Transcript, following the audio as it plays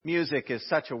Music is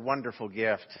such a wonderful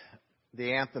gift.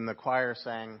 The anthem the choir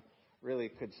sang really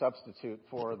could substitute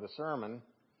for the sermon,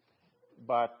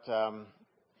 but,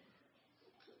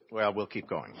 we'll keep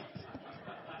going.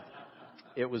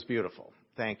 It was beautiful.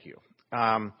 Thank you.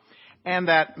 And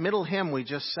that middle hymn we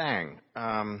just sang,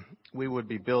 We Would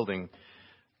Be Building,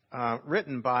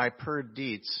 written by Perd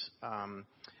Dietz.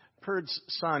 Perd's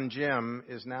son, Jim,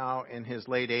 is now in his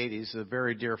late 80s, a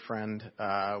very dear friend,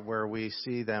 where we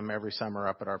see them every summer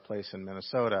up at our place in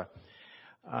Minnesota.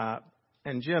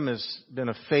 And Jim has been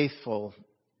a faithful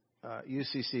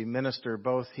UCC minister,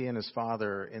 both he and his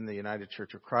father in the United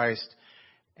Church of Christ.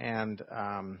 And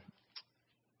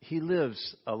he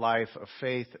lives a life of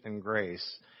faith and grace.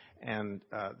 And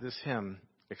this hymn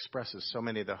expresses so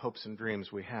many of the hopes and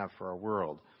dreams we have for our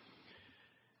world.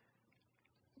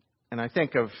 And I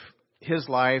think of his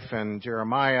life and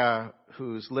Jeremiah,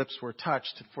 whose lips were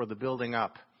touched for the building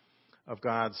up of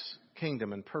God's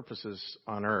kingdom and purposes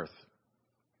on earth.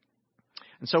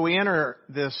 And so we enter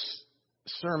this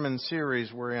sermon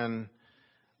series we're in,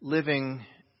 Living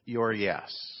Your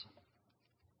Yes.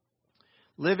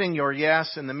 Living your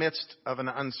yes in the midst of an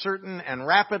uncertain and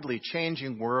rapidly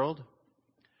changing world,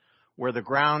 where the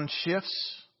ground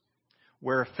shifts,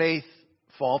 where faith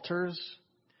falters,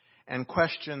 and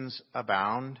questions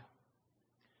abound.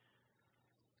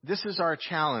 This is our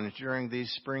challenge during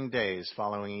these spring days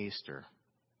following Easter.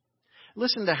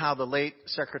 Listen to how the late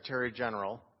Secretary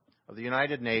General of the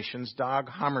United Nations, Dag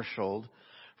Hammarskjöld,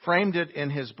 framed it in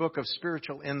his book of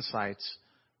spiritual insights,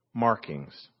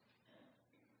 Markings.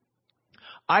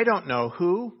 I don't know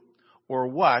who or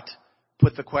what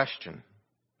put the question.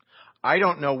 I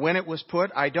don't know when it was put.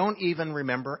 I don't even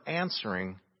remember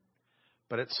answering.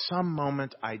 But at some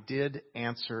moment I did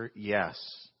answer yes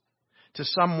to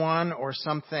someone or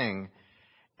something.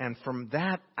 And from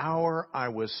that hour I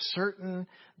was certain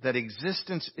that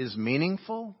existence is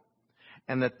meaningful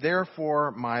and that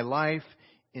therefore my life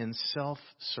in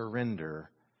self-surrender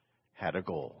had a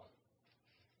goal.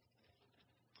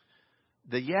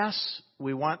 The yes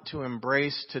we want to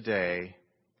embrace today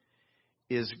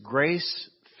is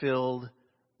grace-filled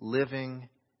living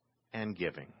and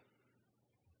giving.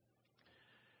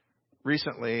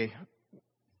 Recently,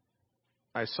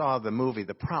 I saw the movie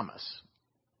The Promise,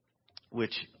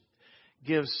 which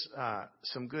gives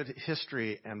some good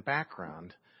history and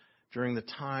background during the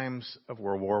times of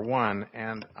World War I,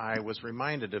 and I was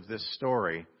reminded of this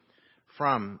story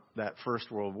from that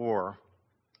First World War.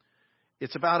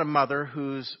 It's about a mother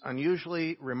whose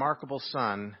unusually remarkable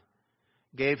son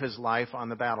gave his life on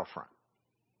the battlefront.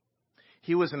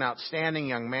 He was an outstanding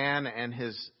young man, and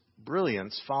his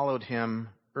brilliance followed him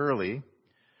early.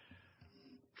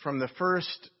 From the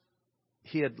first,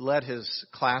 he had led his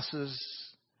classes,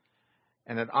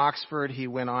 and at Oxford he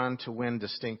went on to win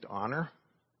distinct honor.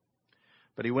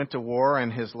 But he went to war,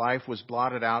 and his life was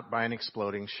blotted out by an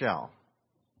exploding shell.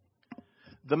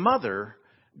 The mother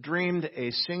dreamed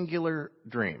a singular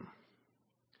dream.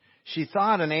 She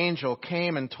thought an angel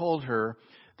came and told her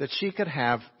that she could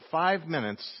have 5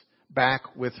 minutes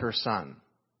back with her son.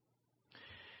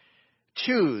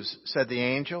 Choose, said the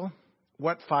angel,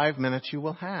 what 5 minutes you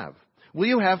will have. Will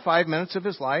you have 5 minutes of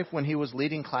his life when he was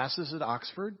leading classes at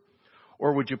Oxford?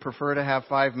 Or would you prefer to have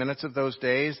 5 minutes of those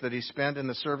days that he spent in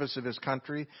the service of his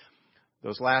country,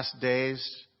 those last days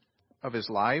of his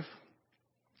life?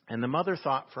 And the mother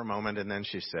thought for a moment, and then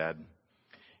she said,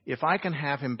 if I can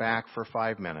have him back for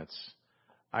 5 minutes,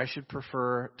 I should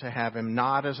prefer to have him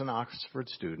not as an Oxford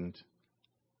student,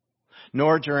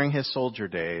 nor during his soldier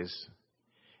days.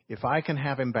 If I can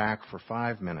have him back for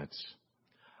 5 minutes,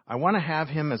 I want to have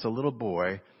him as a little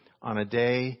boy on a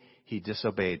day he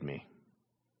disobeyed me.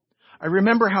 I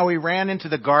remember how he ran into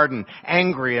the garden,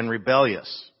 angry and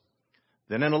rebellious.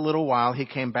 Then in a little while he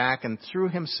came back and threw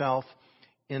himself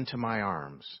into my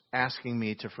arms, asking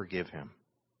me to forgive him.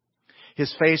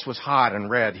 His face was hot and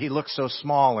red. He looked so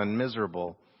small and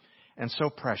miserable and so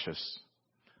precious.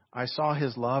 I saw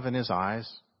his love in his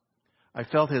eyes. I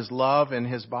felt his love in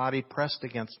his body pressed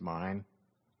against mine,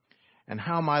 and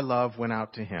how my love went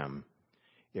out to him.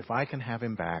 If I can have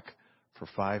him back for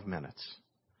 5 minutes,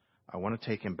 I want to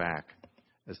take him back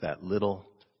as that little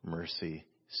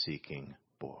mercy-seeking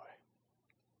boy.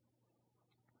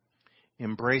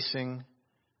 Embracing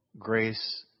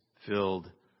grace-filled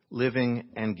living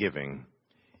and giving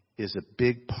is a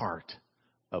big part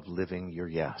of living your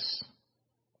yes.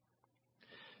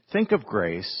 Think of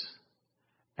grace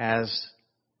as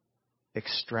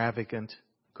extravagant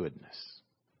goodness.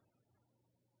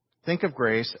 Think of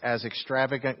grace as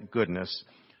extravagant goodness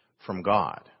from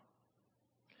God.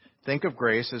 Think of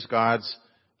grace as God's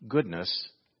goodness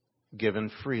given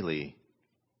freely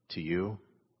to you?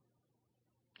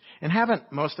 And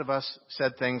haven't most of us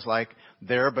said things like,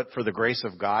 there, but for the grace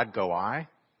of God go I?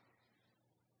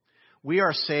 We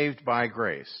are saved by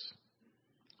grace.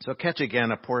 So catch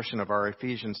again a portion of our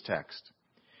Ephesians text.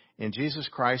 In Jesus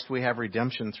Christ we have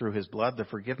redemption through his blood, the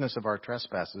forgiveness of our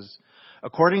trespasses,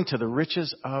 according to the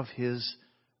riches of his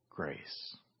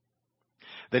grace,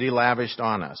 that he lavished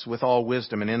on us. With all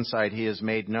wisdom and insight he has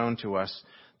made known to us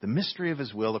the mystery of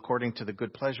his will, according to the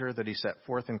good pleasure that he set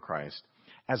forth in Christ,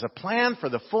 as a plan for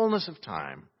the fullness of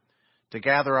time, to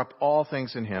gather up all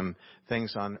things in him,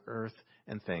 things on earth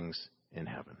and things in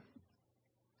heaven.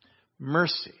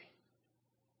 Mercy,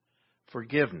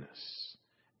 forgiveness,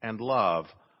 and love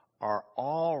are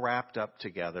all wrapped up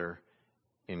together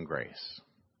in grace.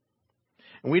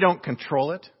 And we don't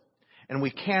control it, and we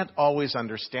can't always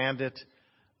understand it,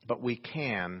 but we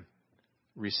can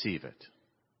receive it.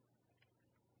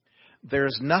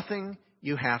 There's nothing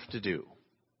you have to do.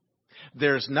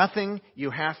 There's nothing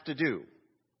you have to do.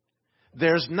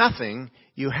 There's nothing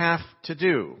you have to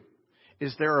do.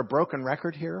 Is there a broken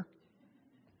record here?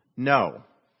 No.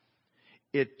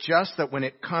 It's just that when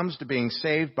it comes to being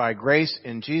saved by grace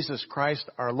in Jesus Christ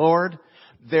our Lord,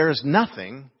 there's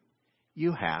nothing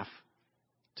you have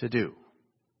to do.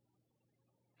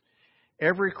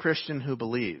 Every Christian who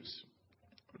believes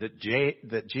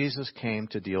that Jesus came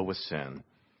to deal with sin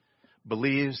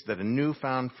believes that a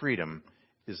newfound freedom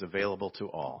is available to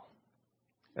all.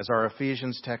 As our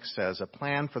Ephesians text says, a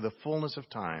plan for the fullness of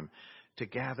time to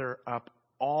gather up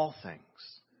all things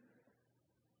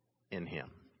in him.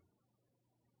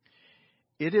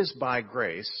 It is by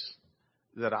grace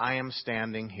that I am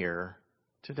standing here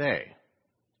today.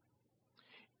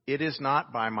 It is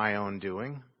not by my own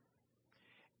doing.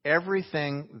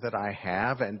 Everything that I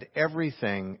have and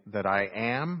everything that I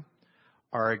am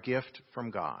are a gift from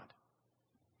God.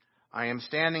 I am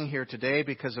standing here today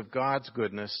because of God's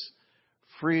goodness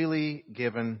freely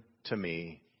given to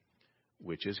me,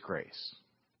 which is grace.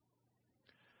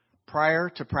 Prior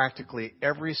to practically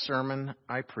every sermon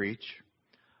I preach,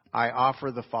 I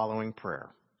offer the following prayer.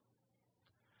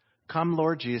 Come,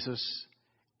 Lord Jesus,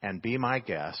 and be my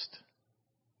guest,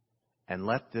 and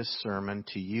let this sermon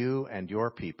to you and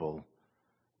your people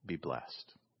be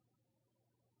blessed.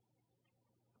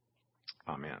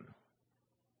 Amen.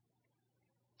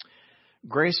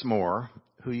 Grace Moore,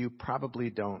 who you probably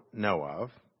don't know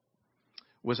of,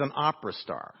 was an opera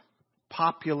star,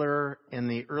 popular in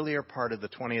the earlier part of the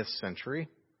 20th century.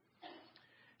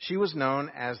 She was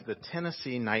known as the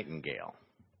Tennessee Nightingale.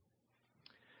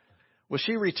 Well,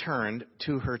 she returned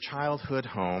to her childhood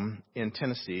home in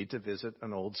Tennessee to visit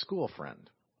an old school friend.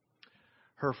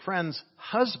 Her friend's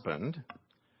husband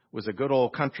was a good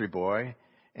old country boy,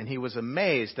 and he was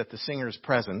amazed at the singer's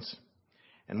presence.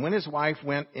 And when his wife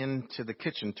went into the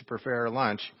kitchen to prepare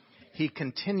lunch, he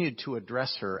continued to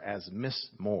address her as Miss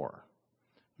Moore.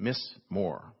 Miss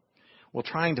Moore. Well,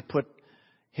 trying to put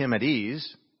him at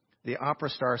ease, the opera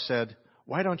star said,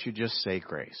 "Why don't you just say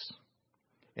grace?"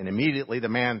 And immediately the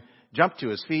man jumped to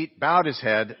his feet, bowed his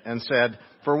head, and said,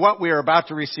 "For what we are about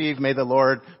to receive, may the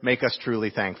Lord make us truly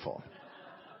thankful."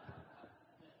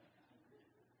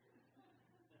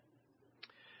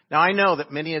 Now, I know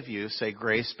that many of you say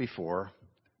grace before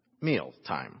meal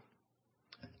time.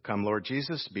 Come, Lord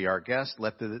Jesus, be our guest.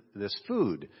 Let this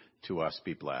food to us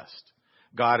be blessed.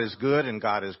 God is good and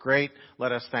God is great.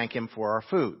 Let us thank him for our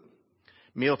food.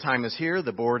 Mealtime is here.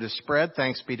 The board is spread.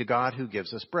 Thanks be to God who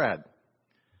gives us bread.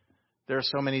 There are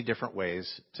so many different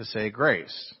ways to say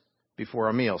grace before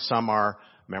a meal. Some are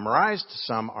memorized.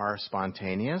 Some are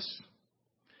spontaneous.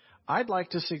 I'd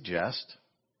like to suggest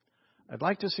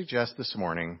this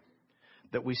morning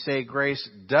that we say grace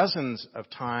dozens of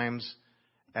times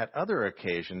at other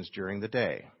occasions during the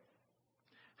day.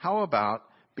 How about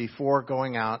before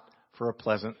going out for a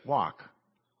pleasant walk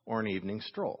or an evening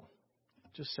stroll?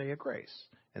 Just say a grace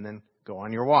and then go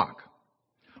on your walk.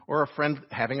 Or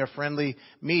having a friendly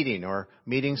meeting or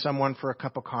meeting someone for a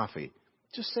cup of coffee.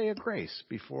 Just say a grace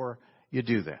before you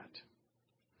do that.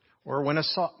 Or when a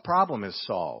problem is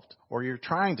solved or you're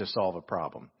trying to solve a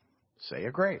problem, say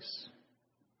a grace.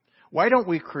 Why don't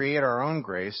we create our own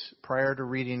grace prior to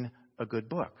reading a good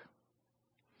book,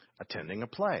 attending a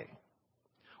play,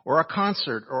 or a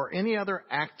concert, or any other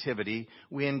activity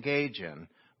we engage in,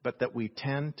 but that we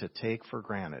tend to take for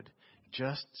granted?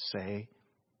 Just say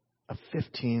a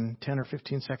 10 or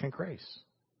 15 second grace,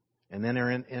 and then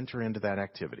enter into that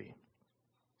activity.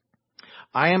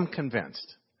 I am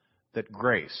convinced that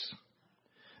grace,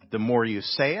 the more you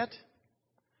say it,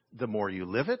 the more you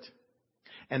live it,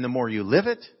 and the more you live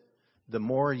it, the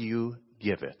more you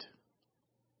give it.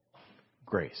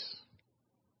 Grace.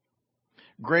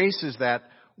 Grace is that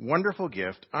wonderful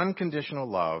gift, unconditional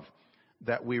love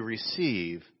that we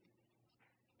receive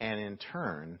and in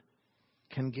turn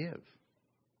can give.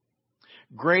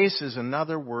 Grace is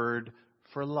another word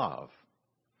for love,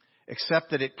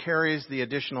 except that it carries the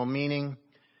additional meaning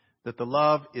that the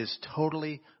love is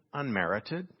totally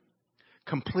unmerited,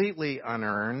 completely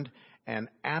unearned, and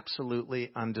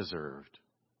absolutely undeserved.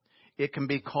 It can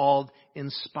be called in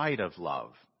spite of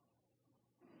love,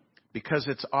 because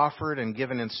it's offered and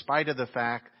given in spite of the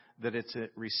fact that its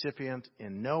recipient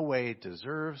in no way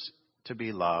deserves to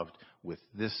be loved with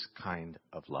this kind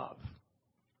of love.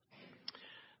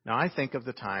 Now, I think of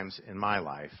the times in my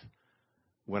life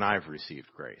when I've received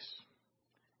grace,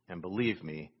 and believe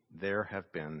me, there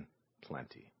have been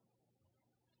plenty.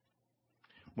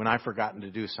 When I've forgotten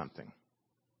to do something.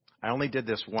 I only did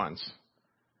this once,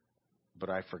 but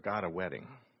I forgot a wedding.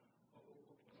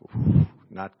 Ooh,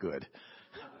 not good.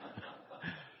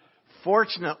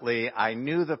 Fortunately, I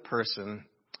knew the person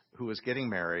who was getting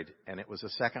married, and it was a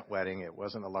second wedding. It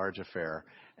wasn't a large affair,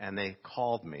 and they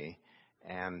called me,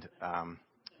 and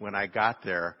when I got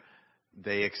there,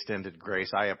 they extended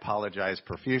grace. I apologized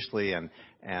profusely, and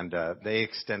they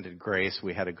extended grace.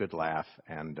 We had a good laugh,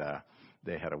 and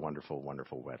they had a wonderful,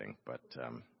 wonderful wedding. But,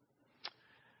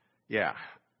 yeah.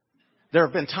 There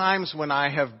have been times when I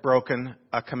have broken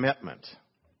a commitment.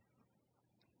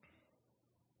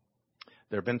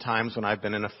 There have been times when I've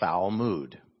been in a foul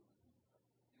mood.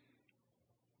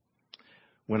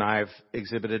 When I've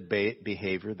exhibited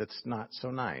behavior that's not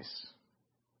so nice.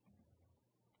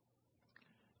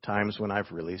 Times when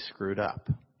I've really screwed up.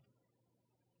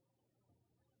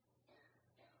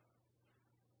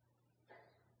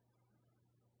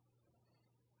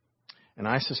 And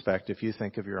I suspect if you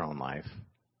think of your own life,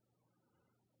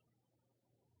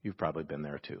 you've probably been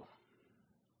there too.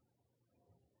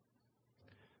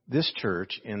 This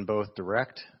church, in both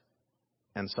direct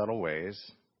and subtle ways,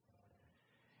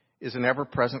 is an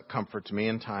ever-present comfort to me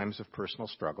in times of personal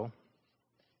struggle.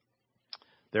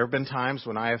 There have been times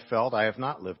when I have felt I have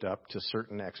not lived up to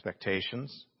certain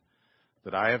expectations,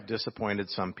 that I have disappointed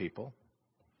some people,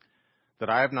 that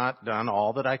I have not done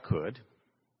all that I could.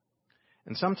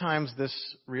 And sometimes this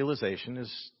realization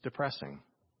is depressing,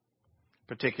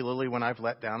 particularly when I've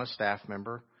let down a staff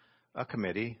member, a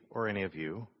committee, or any of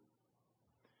you.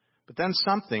 But then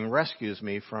something rescues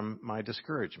me from my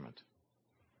discouragement.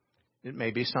 It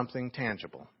may be something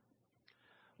tangible,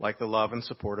 like the love and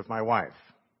support of my wife,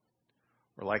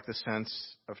 or like the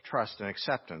sense of trust and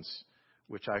acceptance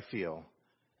which I feel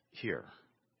here.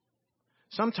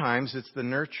 Sometimes it's the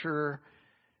nurture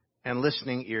and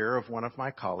listening ear of one of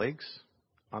my colleagues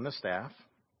on the staff,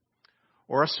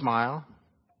 or a smile,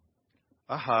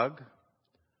 a hug,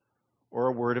 or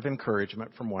a word of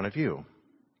encouragement from one of you.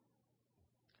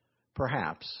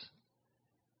 Perhaps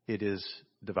it is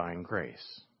divine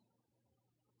grace,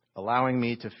 allowing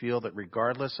me to feel that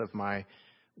regardless of my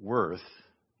worth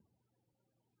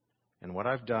and what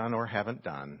I've done or haven't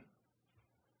done,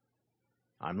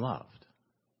 I'm loved.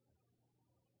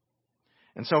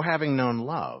 And so having known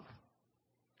love,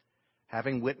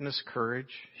 having witnessed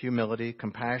courage, humility,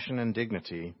 compassion, and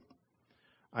dignity,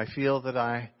 I feel that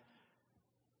I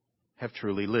have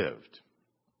truly lived.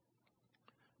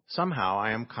 Somehow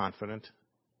I am confident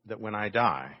that when I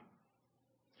die,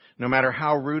 no matter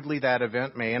how rudely that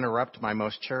event may interrupt my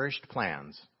most cherished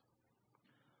plans,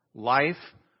 life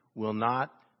will not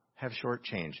have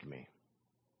shortchanged me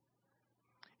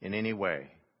in any way.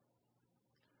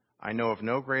 I know of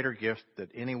no greater gift that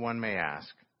anyone may ask,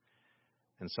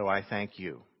 and so I thank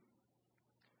you.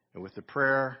 And with the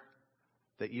prayer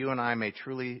that you and I may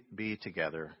truly be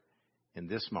together in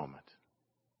this moment,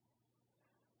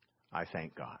 I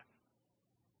thank God.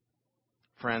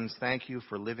 Friends, thank you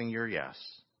for living your yes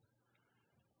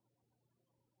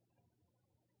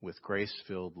with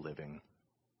grace-filled living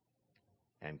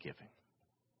and giving.